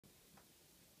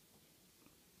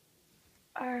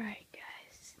Alright,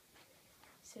 guys.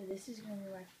 So this is going to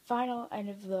be my final end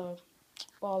of the,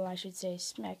 well, I should say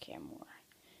smack cam war.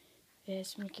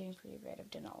 It's me getting pretty bad. I've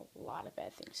done a lot of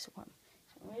bad things to him.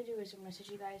 So what I'm going to do is I'm going to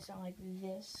sit you guys down like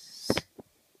this.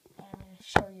 And I'm going to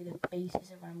show you the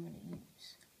basis of what I'm going to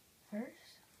use.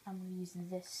 First, I'm going to use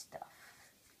this stuff.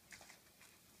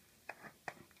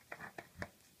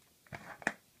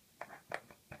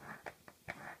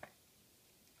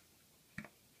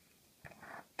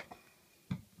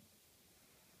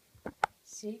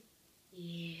 See?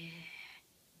 Yeah.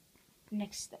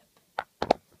 Next step.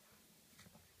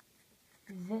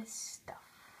 This stuff.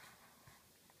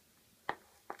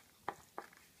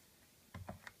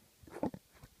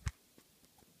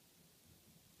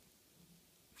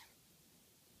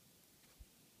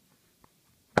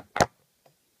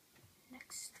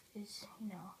 Next is,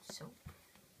 soap.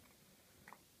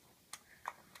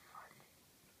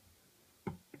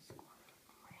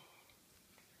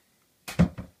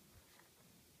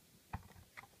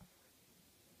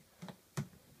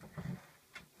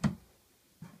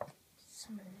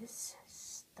 Some of this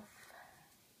stuff.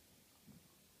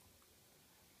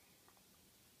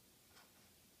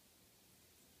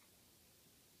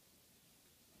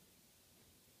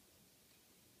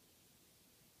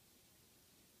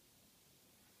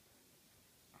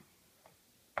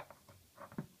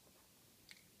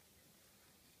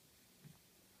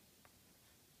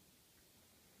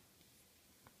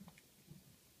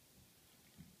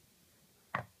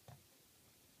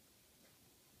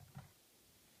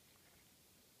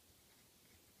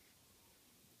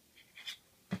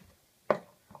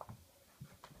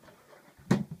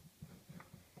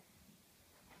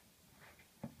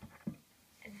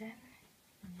 And then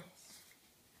this.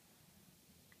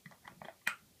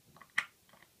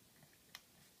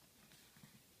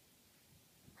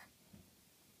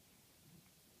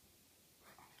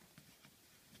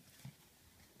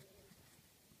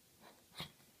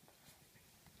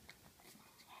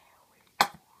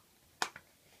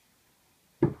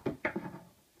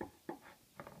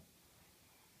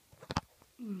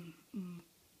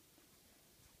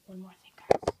 One more thing, guys.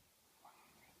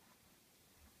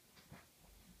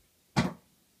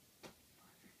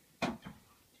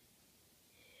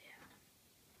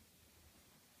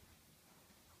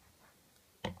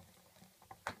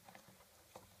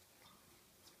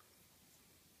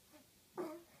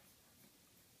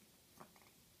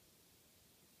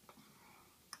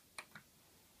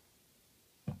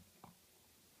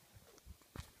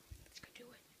 Let's go do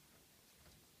it.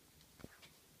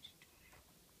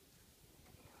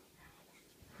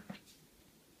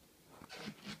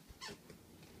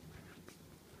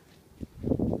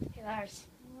 Hey Lars.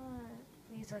 What?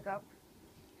 Please look up.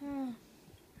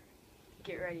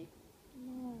 Get ready.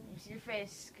 No. Let me see your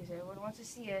face, because everyone wants to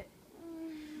see it.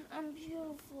 I'm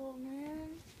beautiful, man.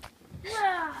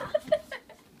 Yeah.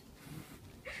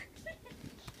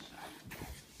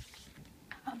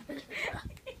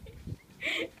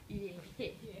 Yeah.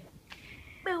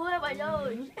 But what am I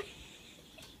doing?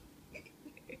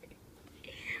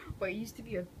 Well, it used to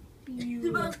be a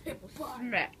beautiful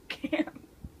smack cam.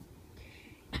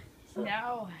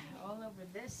 Now, all over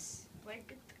this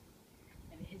blanket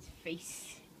and his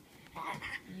face.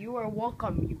 You are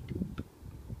welcome, YouTube.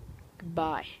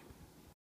 Goodbye.